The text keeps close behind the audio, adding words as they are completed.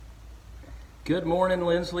Good morning,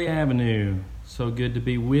 Lindsley Avenue. So good to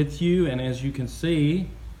be with you. And as you can see,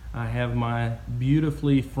 I have my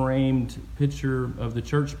beautifully framed picture of the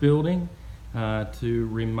church building to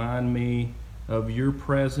remind me of your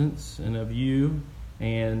presence and of you.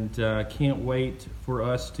 And can't wait for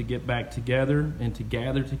us to get back together and to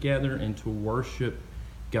gather together and to worship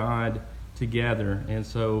God together. And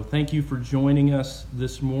so thank you for joining us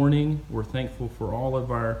this morning. We're thankful for all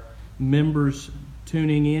of our members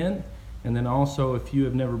tuning in. And then also, if you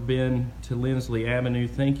have never been to Lindsley Avenue,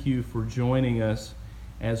 thank you for joining us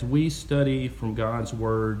as we study from God's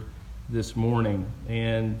Word this morning.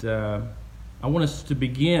 And I want us to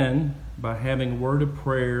begin by having a word of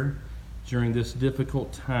prayer during this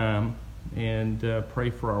difficult time and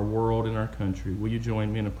pray for our world and our country. Will you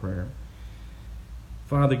join me in a prayer?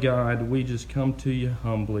 Father God, we just come to you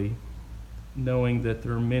humbly, knowing that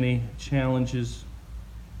there are many challenges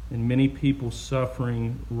and many people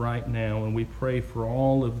suffering right now, and we pray for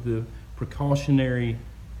all of the precautionary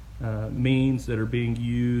means that are being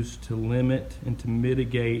used to limit and to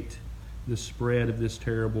mitigate the spread of this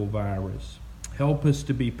terrible virus. Help us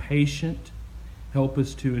to be patient, help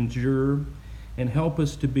us to endure, and help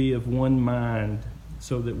us to be of one mind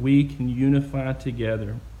so that we can unify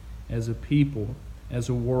together as a people, as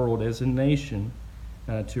a world, as a nation,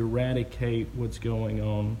 to eradicate what's going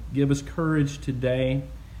on. Give us courage today.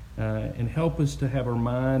 And help us to have our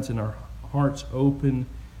minds and our hearts open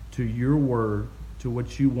to your word, to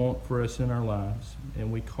what you want for us in our lives.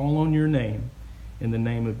 And we call on your name, in the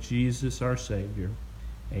name of Jesus, our Savior.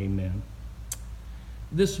 Amen.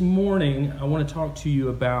 This morning, I want to talk to you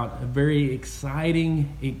about a very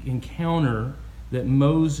exciting encounter that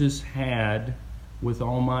Moses had with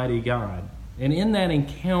Almighty God. And in that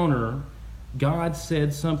encounter, God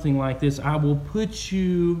said something like this: I will put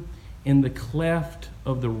you in the cleft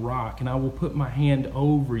of the rock, and I will put my hand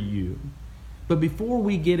over you. But before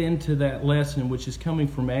we get into that lesson, which is coming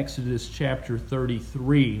from Exodus chapter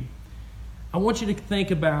 33, I want you to think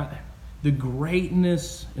about the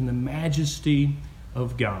greatness and the majesty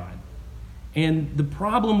of God. And the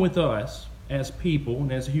problem with us as people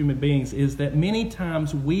and as human beings is that many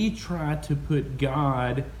times we try to put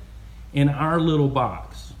God in our little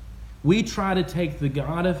box. We try to take the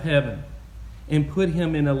God of heaven and put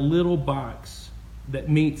him in a little box that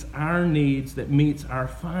meets our needs, that meets our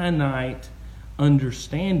finite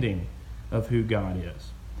understanding of who God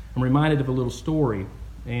is. I'm reminded of a little story,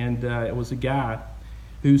 and it was a guy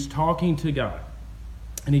who's talking to God,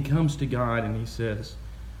 and he comes to God and he says,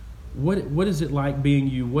 what is it like being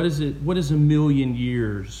you? What is a million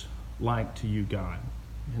years like to you, God?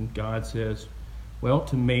 And God says, well,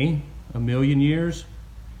 to me, a million years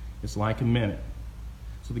is like a minute.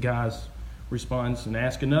 So the guy's responds and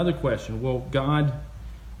asks another question. Well, God,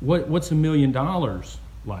 what's $1 million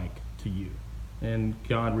like to you? And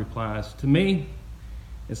God replies, to me,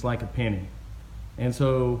 it's like a penny. And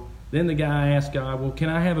so then the guy asks God, well, can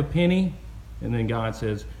I have a penny? And then God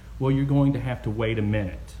says, well, you're going to have to wait a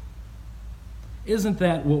minute. Isn't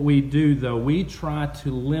that what we do, though? We try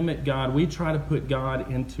to limit God. We try to put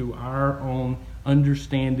God into our own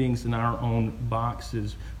understandings and our own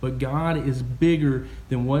boxes. But God is bigger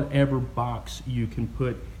than whatever box you can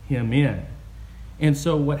put him in. And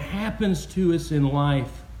so what happens to us in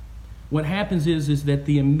life, what happens is that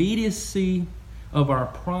the immediacy of our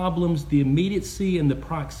problems, the immediacy and the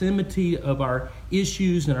proximity of our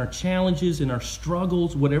issues and our challenges and our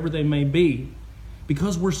struggles, whatever they may be,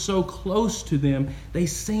 because we're so close to them, they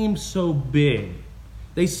seem so big.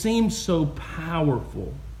 They seem so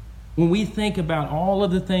powerful. When we think about all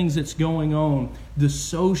of the things that's going on, the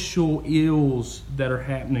social ills that are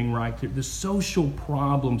happening right there, the social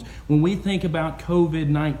problems, when we think about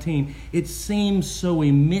COVID-19, it seems so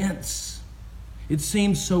immense. It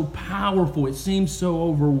seems so powerful. It seems so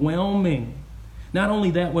overwhelming. Not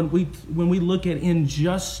only that, when we look at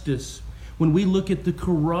injustice, when we look at the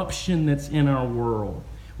corruption that's in our world,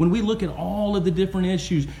 when we look at all of the different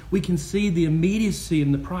issues, we can see the immediacy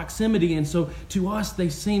and the proximity. And so to us, they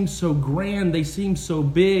seem so grand. They seem so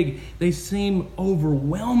big. They seem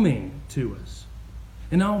overwhelming to us.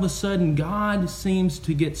 And all of a sudden, God seems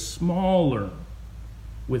to get smaller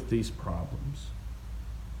with these problems.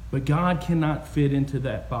 But God cannot fit into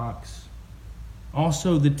that box.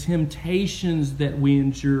 Also, the temptations that we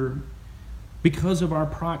endure, because of our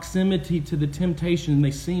proximity to the temptation,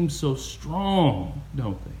 they seem so strong,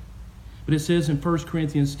 don't they? But it says in 1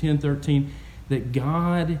 Corinthians 10:13 that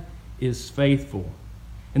God is faithful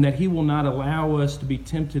and that he will not allow us to be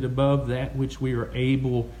tempted above that which we are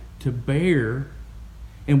able to bear,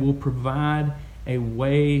 and will provide a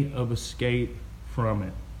way of escape from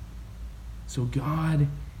it. So God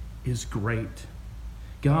is great.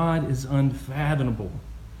 God is unfathomable.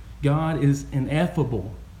 God is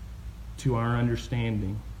ineffable to our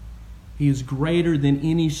understanding. He is greater than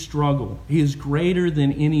any struggle. He is greater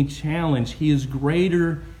than any challenge. He is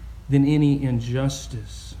greater than any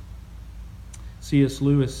injustice. C.S.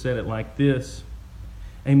 Lewis said it like this: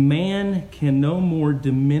 a man can no more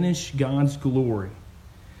diminish God's glory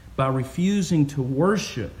by refusing to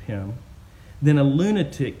worship him than a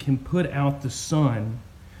lunatic can put out the sun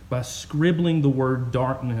by scribbling the word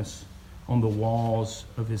darkness on the walls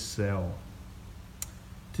of his cell.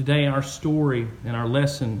 Today, our story and our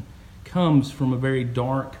lesson comes from a very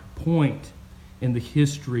dark point in the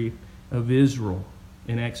history of Israel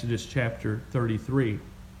in Exodus chapter 33.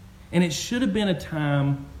 And it should have been a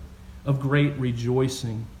time of great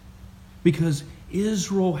rejoicing because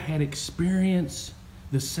Israel had experienced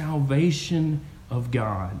the salvation of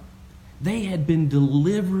God. They had been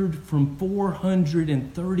delivered from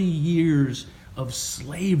 430 years of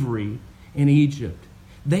slavery in Egypt.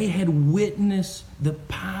 They had witnessed the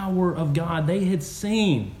power of God. They had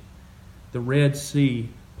seen the Red Sea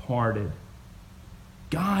parted.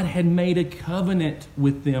 God had made a covenant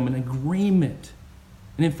with them, an agreement.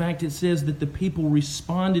 And in fact, it says that the people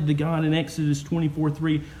responded to God in Exodus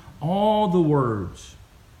 24:3, all the words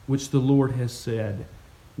which the Lord has said,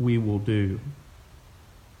 we will do.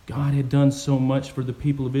 God had done so much for the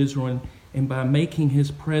people of Israel, and by making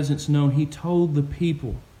his presence known, he told the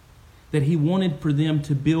people that he wanted for them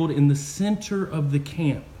to build in the center of the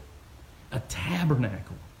camp a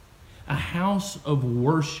tabernacle, a house of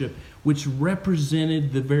worship, which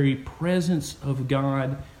represented the very presence of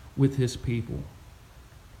God with his people.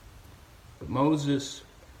 But Moses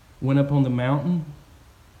went up on the mountain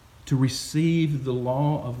to receive the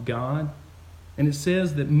law of God. And it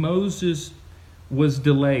says that Moses was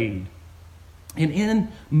delayed. And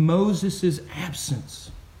in Moses'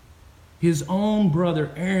 absence, his own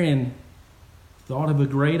brother Aaron thought of a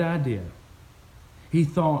great idea. He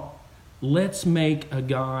thought, let's make a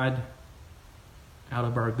god out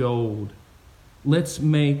of our gold. Let's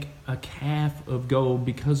make a calf of gold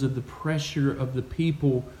because of the pressure of the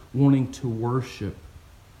people wanting to worship.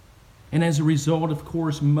 And as a result, of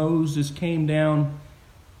course, Moses came down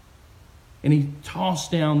and he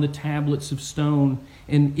tossed down the tablets of stone,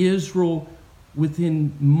 and Israel,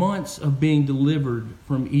 within months of being delivered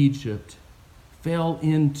from Egypt, fell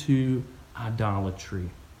into idolatry.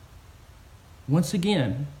 Once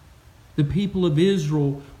again, the people of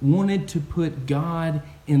Israel wanted to put God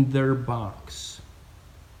in their box.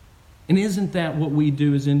 And isn't that what we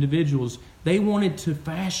do as individuals? They wanted to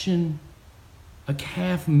fashion a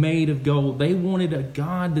calf made of gold. They wanted a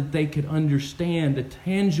God that they could understand, a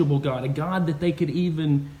tangible God, a God that they could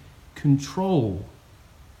even control.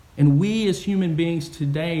 And we as human beings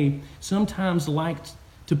today sometimes like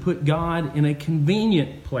to put God in a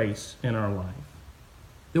convenient place in our life.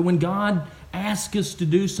 That when God asks us to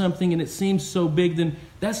do something and it seems so big, then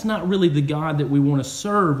that's not really the God that we want to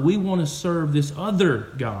serve. We want to serve this other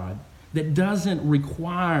God that doesn't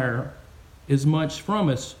require as much from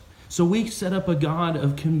us. So we set up a God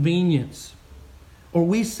of convenience, or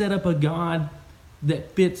we set up a God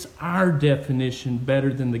that fits our definition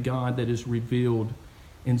better than the God that is revealed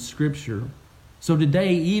in Scripture. So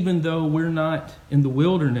today, even though we're not in the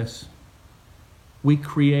wilderness, we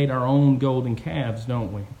create our own golden calves,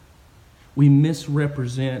 don't we? We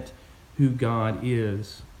misrepresent who God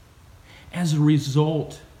is. As a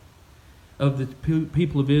result of the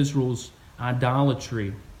people of Israel's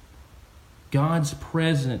idolatry,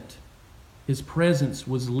 His presence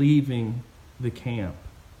was leaving the camp.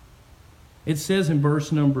 It says in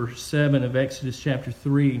verse number 7 of Exodus chapter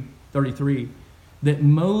 33, that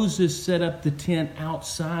Moses set up the tent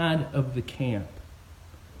outside of the camp.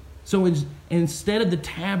 So instead of the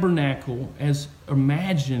tabernacle as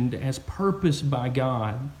imagined, as purposed by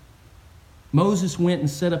God, Moses went and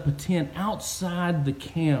set up a tent outside the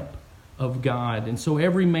camp of God. And so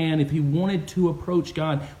every man, if he wanted to approach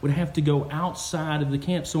God, would have to go outside of the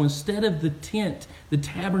camp. So instead of the tent, the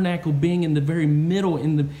tabernacle being in the very middle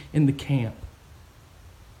in the camp,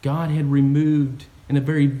 God had removed in a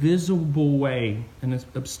very visible way, in an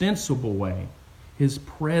ostensible way, his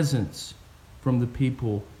presence from the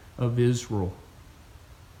people of Israel.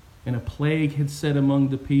 And a plague had set among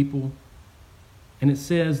the people. And it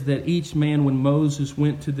says that each man, when Moses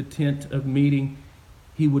went to the tent of meeting,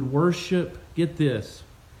 he would worship, get this,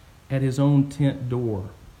 at his own tent door.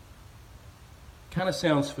 Kind of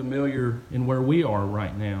sounds familiar in where we are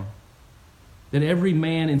right now. That every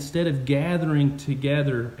man, instead of gathering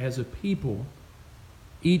together as a people,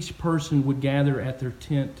 each person would gather at their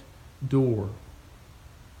tent door.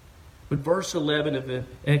 But verse 11 of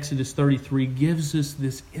Exodus 33 gives us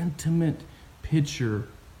this intimate picture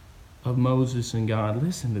of Moses and God.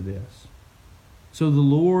 Listen to this. So the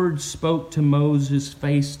Lord spoke to Moses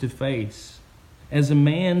face to face, as a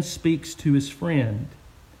man speaks to his friend.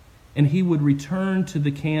 And he would return to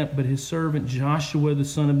the camp, but his servant Joshua the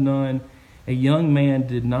son of Nun, a young man,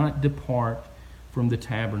 did not depart from the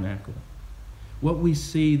tabernacle. What we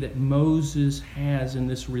see that Moses has in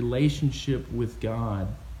this relationship with God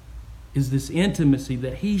is this intimacy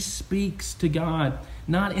that he speaks to God,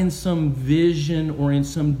 not in some vision or in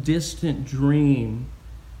some distant dream,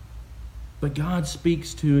 but God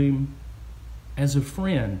speaks to him as a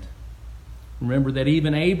friend. Remember that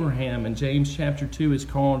even Abraham in James chapter 2 is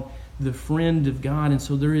called the friend of God. And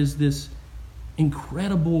so there is this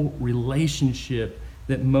incredible relationship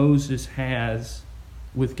that Moses has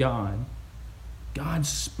with God. God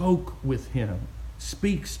spoke with him,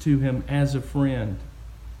 speaks to him as a friend.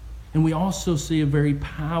 And we also see a very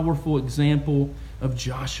powerful example of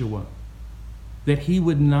Joshua, that he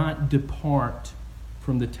would not depart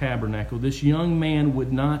from the tabernacle. This young man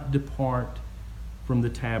would not depart from the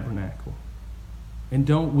tabernacle. And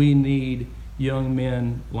don't we need young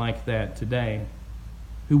men like that today,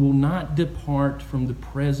 who will not depart from the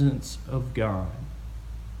presence of God?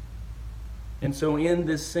 And so in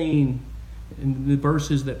this scene, in the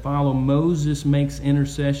verses that follow, Moses makes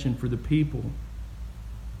intercession for the people.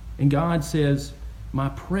 And God says, my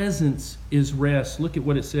presence is rest. Look at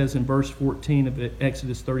what it says in verse 14 of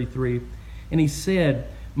Exodus 33. And he said,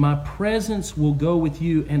 my presence will go with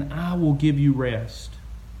you, and I will give you rest.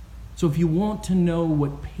 So if you want to know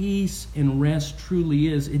what peace and rest truly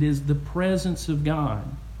is, it is the presence of God.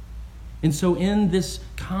 And so in this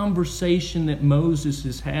conversation that Moses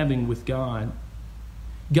is having with God,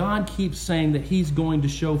 God keeps saying that he's going to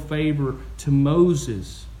show favor to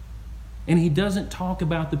Moses. And he doesn't talk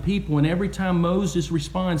about the people. And every time Moses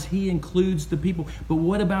responds, he includes the people. But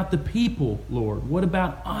what about the people, Lord? What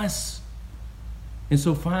about us? And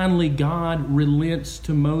so finally, God relents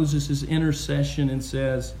to Moses' intercession and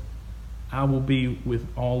says, I will be with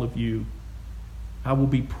all of you. I will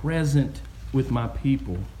be present with my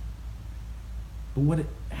people. But what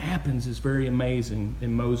happens is very amazing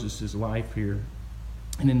in Moses' life here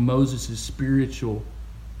and in Moses' spiritual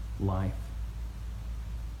life.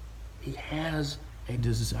 He has a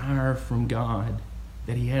desire from God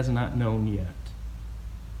that he has not known yet.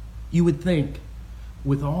 You would think,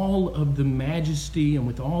 with all of the majesty and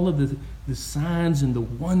with all of the signs and the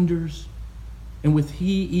wonders, and with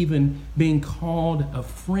he even being called a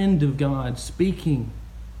friend of God, speaking,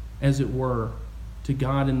 as it were, to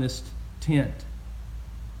God in this tent,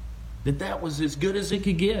 that was as good as it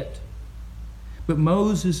could get. But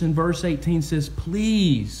Moses in verse 18 says,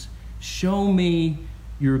 please show me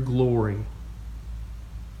your glory.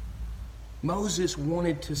 Moses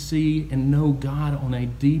wanted to see and know God on a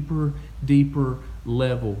deeper, deeper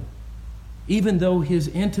level. Even though his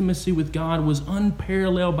intimacy with God was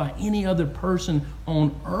unparalleled by any other person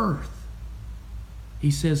on earth,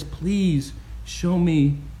 he says, please show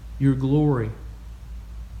me your glory.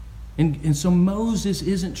 And so Moses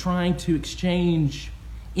isn't trying to exchange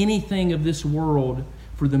anything of this world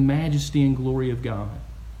for the majesty and glory of God.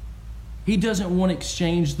 He doesn't want to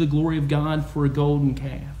exchange the glory of God for a golden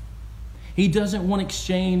calf. He doesn't want to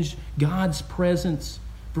exchange God's presence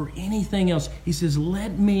for anything else. He says,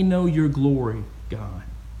 let me know your glory, God.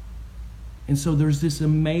 And so there's this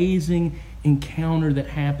amazing encounter that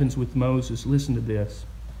happens with Moses. Listen to this.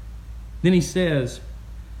 Then he says,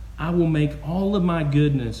 I will make all of my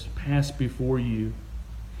goodness pass before you,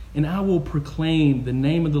 and I will proclaim the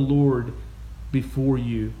name of the Lord before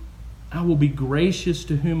you. I will be gracious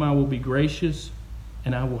to whom I will be gracious,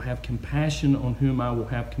 and I will have compassion on whom I will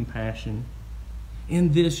have compassion.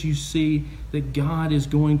 In this you see that God is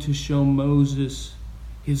going to show Moses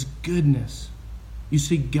his goodness. You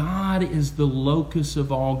see, God is the locus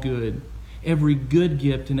of all good. Every good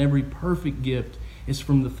gift and every perfect gift is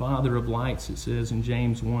from the Father of lights, it says in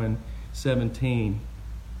James 1:17.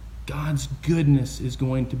 God's goodness is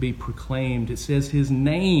going to be proclaimed. It says his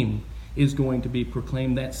name is going to be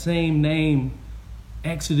proclaimed. That same name,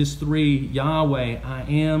 Exodus 3, Yahweh, I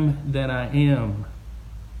am that I am.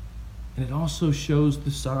 And it also shows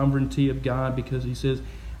the sovereignty of God, because he says,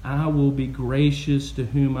 I will be gracious to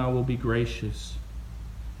whom I will be gracious,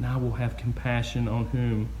 and I will have compassion on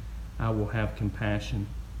whom I will have compassion.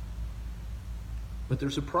 But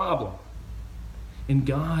there's a problem in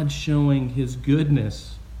God showing his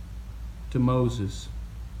goodness to Moses.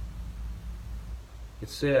 It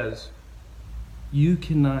says, you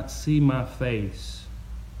cannot see my face,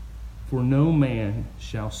 for no man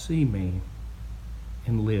shall see me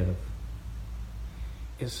and live.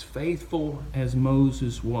 as faithful as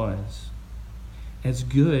Moses was, as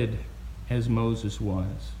good as Moses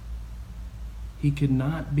was, he could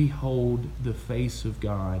not behold the face of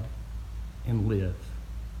God and live.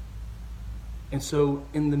 And so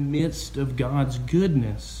in the midst of God's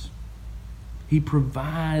goodness, he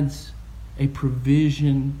provides a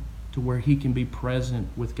provision to where he can be present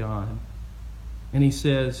with God. And he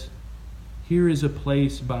says, "Here is a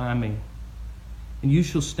place by me, and you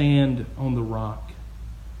shall stand on the rock.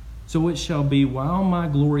 So it shall be, while my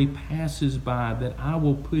glory passes by, that I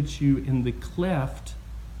will put you in the cleft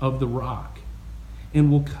of the rock, and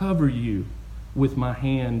will cover you with my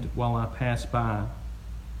hand while I pass by.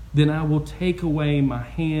 Then I will take away my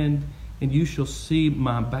hand, and you shall see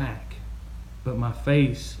my back, but my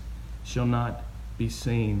face shall not be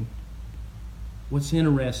seen." What's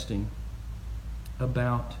interesting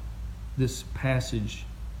about this passage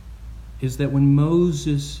is that when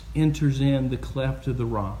Moses enters in the cleft of the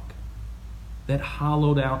rock, that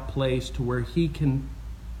hollowed out place to where he can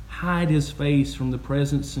hide his face from the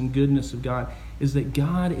presence and goodness of God, is that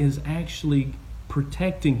God is actually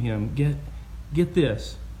protecting him. Get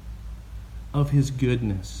this, of his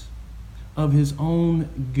goodness, of his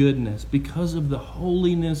own goodness. Because of the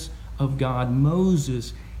holiness of God,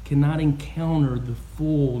 Moses cannot encounter the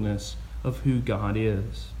fullness of who God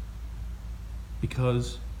is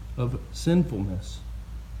because of sinfulness.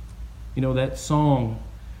 You know, that song,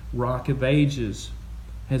 Rock of Ages,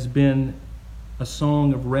 has been a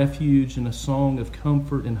song of refuge and a song of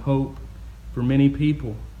comfort and hope for many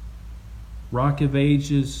people. Rock of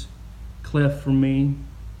Ages, cleft for me,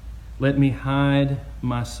 let me hide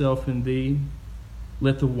myself in thee.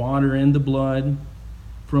 Let the water and the blood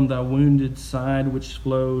from thy wounded side which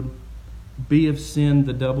flowed be of sin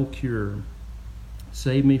the double cure.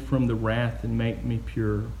 Save me from the wrath and make me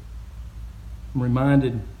pure. I'm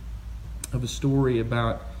reminded of a story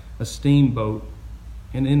about a steamboat.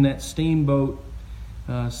 And in that steamboat,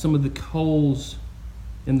 some of the coals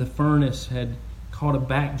in the furnace had caught a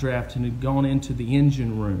backdraft and had gone into the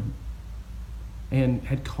engine room and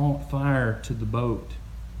had caught fire to the boat.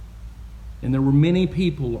 And there were many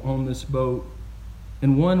people on this boat,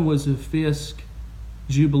 and one was a Fisk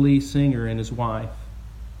Jubilee singer and his wife.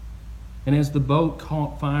 And as the boat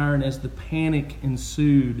caught fire and as the panic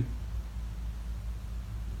ensued,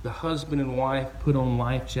 the husband and wife put on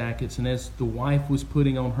life jackets, and as the wife was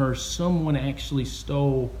putting on hers, someone actually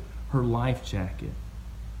stole her life jacket.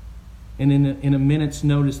 And in a minute's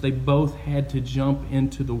notice, they both had to jump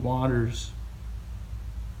into the waters.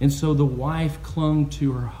 And so the wife clung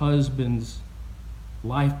to her husband's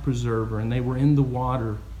life preserver, and they were in the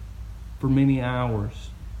water for many hours.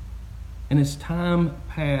 And as time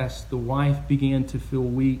passed, the wife began to feel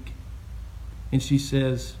weak. And she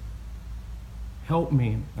says, "Help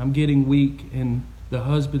me, I'm getting weak." And the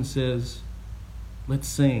husband says, "Let's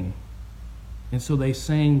sing." And so they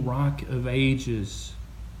sang Rock of Ages.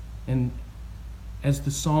 And as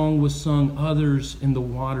the song was sung, others in the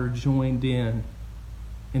water joined in.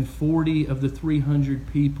 And 40 of the 300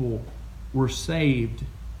 people were saved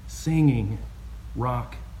singing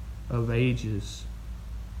Rock of Ages.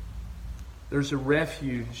 There's a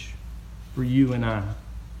refuge for you and I.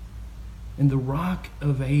 And the Rock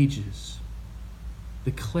of Ages,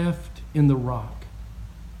 the cleft in the rock,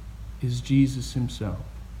 is Jesus himself.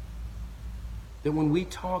 That when we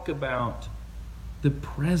talk about the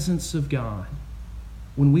presence of God,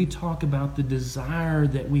 when we talk about the desire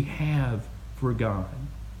that we have for God,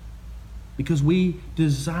 because we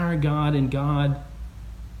desire God, and God,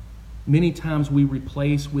 many times we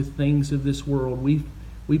replace with things of this world. We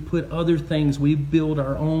put other things, we build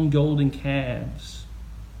our own golden calves.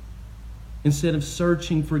 Instead of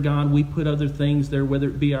searching for God, we put other things there, whether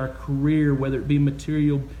it be our career, whether it be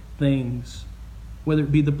material things, whether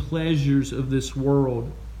it be the pleasures of this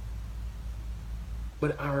world.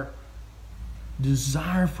 But our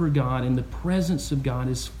desire for God and the presence of God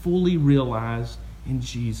is fully realized in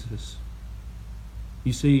Jesus.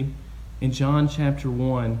 You see, in John chapter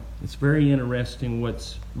 1, it's very interesting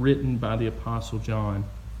what's written by the Apostle John,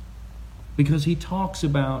 because he talks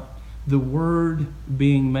about the Word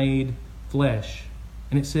being made flesh.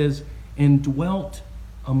 And it says, "and dwelt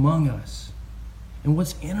among us." And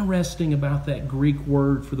what's interesting about that Greek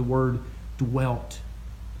word for the word dwelt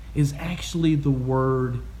is actually the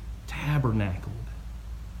word tabernacled.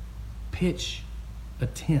 Pitch a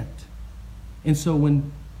tent. And so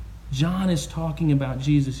when John is talking about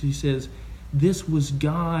Jesus, he says, this was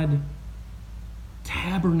God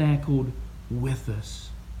tabernacled with us.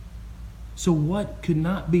 So what could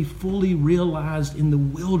not be fully realized in the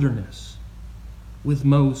wilderness with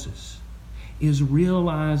Moses, is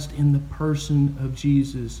realized in the person of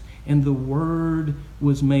Jesus. And the Word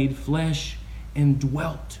was made flesh and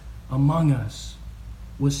dwelt among us,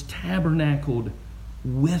 was tabernacled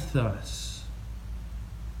with us.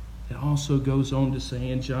 It also goes on to say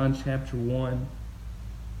in John chapter 1,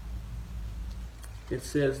 it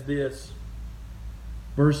says this,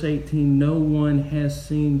 verse 18, no one has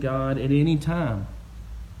seen God at any time.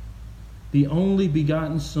 The only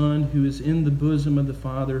begotten Son who is in the bosom of the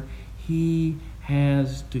Father, he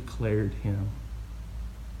has declared him.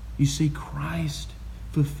 You see, Christ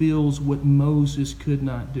fulfills what Moses could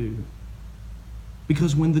not do.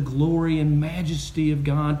 Because when the glory and majesty of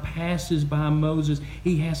God passes by Moses,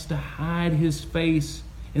 he has to hide his face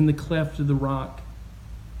in the cleft of the rock.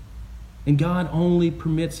 And God only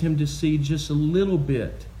permits him to see just a little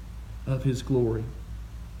bit of his glory.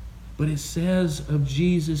 But it says of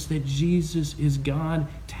Jesus that Jesus is God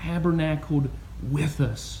tabernacled with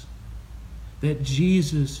us. That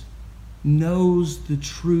Jesus knows the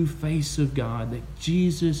true face of God. That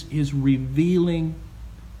Jesus is revealing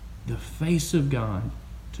the face of God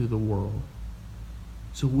to the world.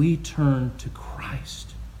 So we turn to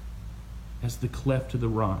Christ as the cleft of the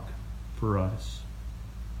rock for us.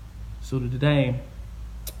 So today,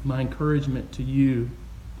 my encouragement to you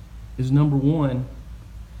is, number one,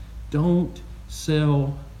 don't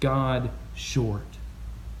sell God short.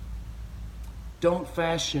 Don't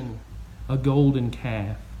fashion a golden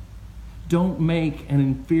calf. Don't make an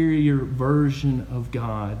inferior version of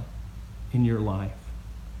God in your life.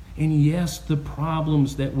 And yes, the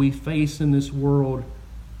problems that we face in this world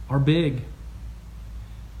are big.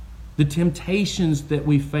 The temptations that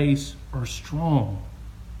we face are strong.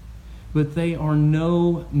 But they are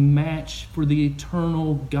no match for the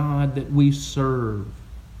eternal God that we serve.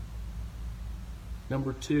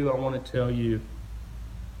 Number two, I want to tell you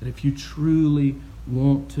that if you truly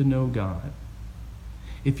want to know God,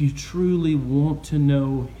 if you truly want to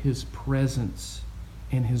know His presence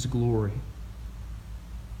and His glory,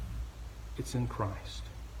 it's in Christ.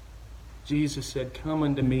 Jesus said, "Come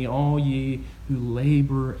unto me, all ye who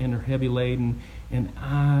labor and are heavy laden, and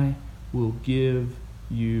I will give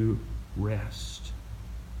you rest."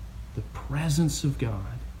 The presence of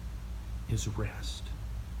God is rest.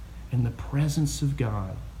 And the presence of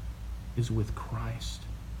God is with Christ,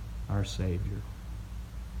 our Savior.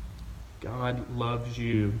 God loves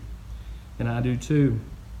you, and I do too.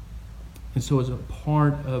 And so as a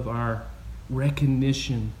part of our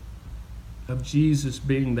recognition of Jesus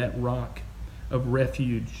being that rock of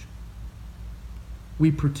refuge, we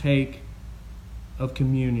partake of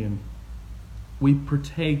communion. We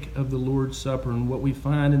partake of the Lord's Supper. And what we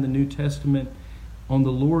find in the New Testament on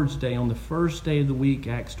the Lord's Day, on the first day of the week,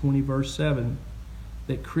 Acts 20, verse 7,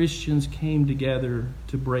 that Christians came together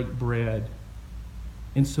to break bread.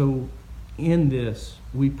 And so in this,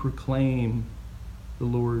 we proclaim the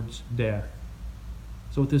Lord's death.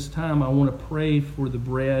 So at this time, I want to pray for the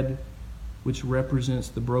bread, which represents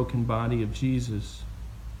the broken body of Jesus.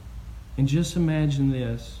 And just imagine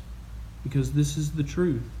this, because this is the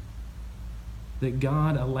truth, that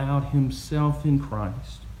God allowed Himself in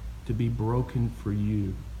Christ to be broken for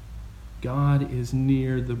you. God is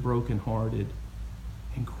near the brokenhearted,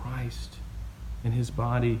 and Christ and His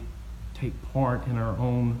body take part in our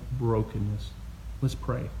own brokenness. Let's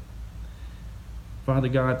pray. Father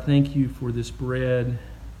God, thank you for this bread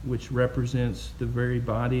which represents the very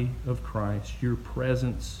body of Christ, your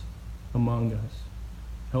presence among us.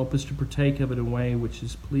 Help us to partake of it in a way which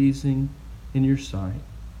is pleasing in your sight.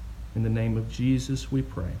 In the name of Jesus we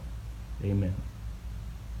pray. Amen.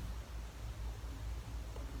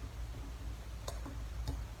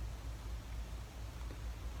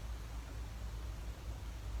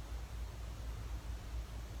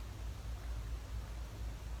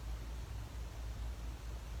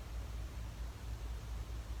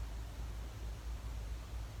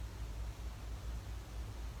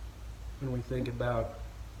 When we think about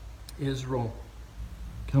Israel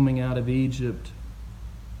coming out of Egypt,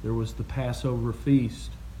 there was the Passover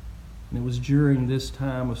feast. And it was during this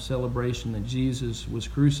time of celebration that Jesus was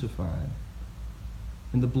crucified.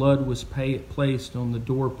 And the blood was placed on the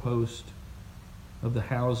doorpost of the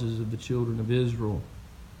houses of the children of Israel.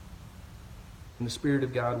 And the Spirit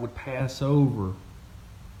of God would pass over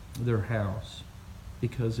their house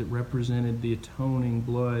because it represented the atoning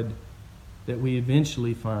blood that we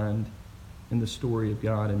eventually find in the story of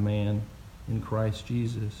God and man in Christ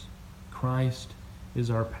Jesus. Christ is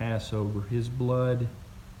our Passover. His blood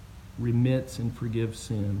remits and forgives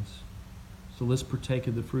sins. So let's partake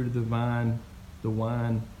of the fruit of the vine, the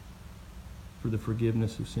wine for the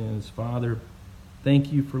forgiveness of sins. Father,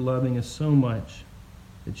 thank you for loving us so much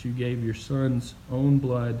that you gave your Son's own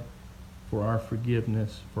blood for our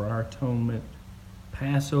forgiveness, for our atonement.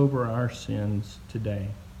 Pass over our sins today.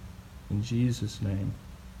 In Jesus' name,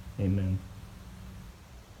 amen.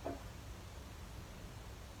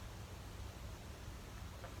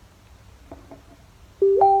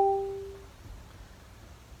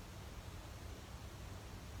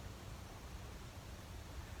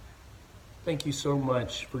 Thank you so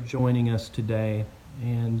much for joining us today,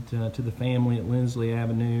 and to the family at Lindsley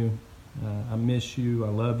Avenue, I miss you, I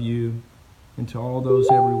love you, and to all those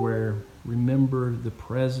everywhere, remember the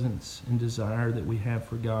presence and desire that we have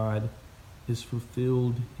for God is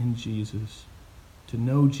fulfilled in Jesus. To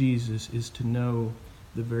know Jesus is to know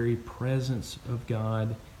the very presence of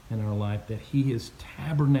God in our life, that He is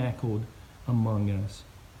tabernacled among us,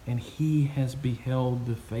 and He has beheld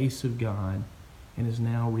the face of God and is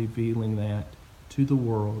now revealing that to the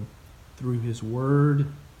world through His Word,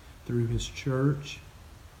 through His church,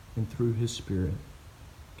 and through His Spirit.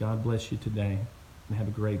 God bless you today, and have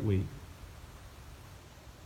a great week.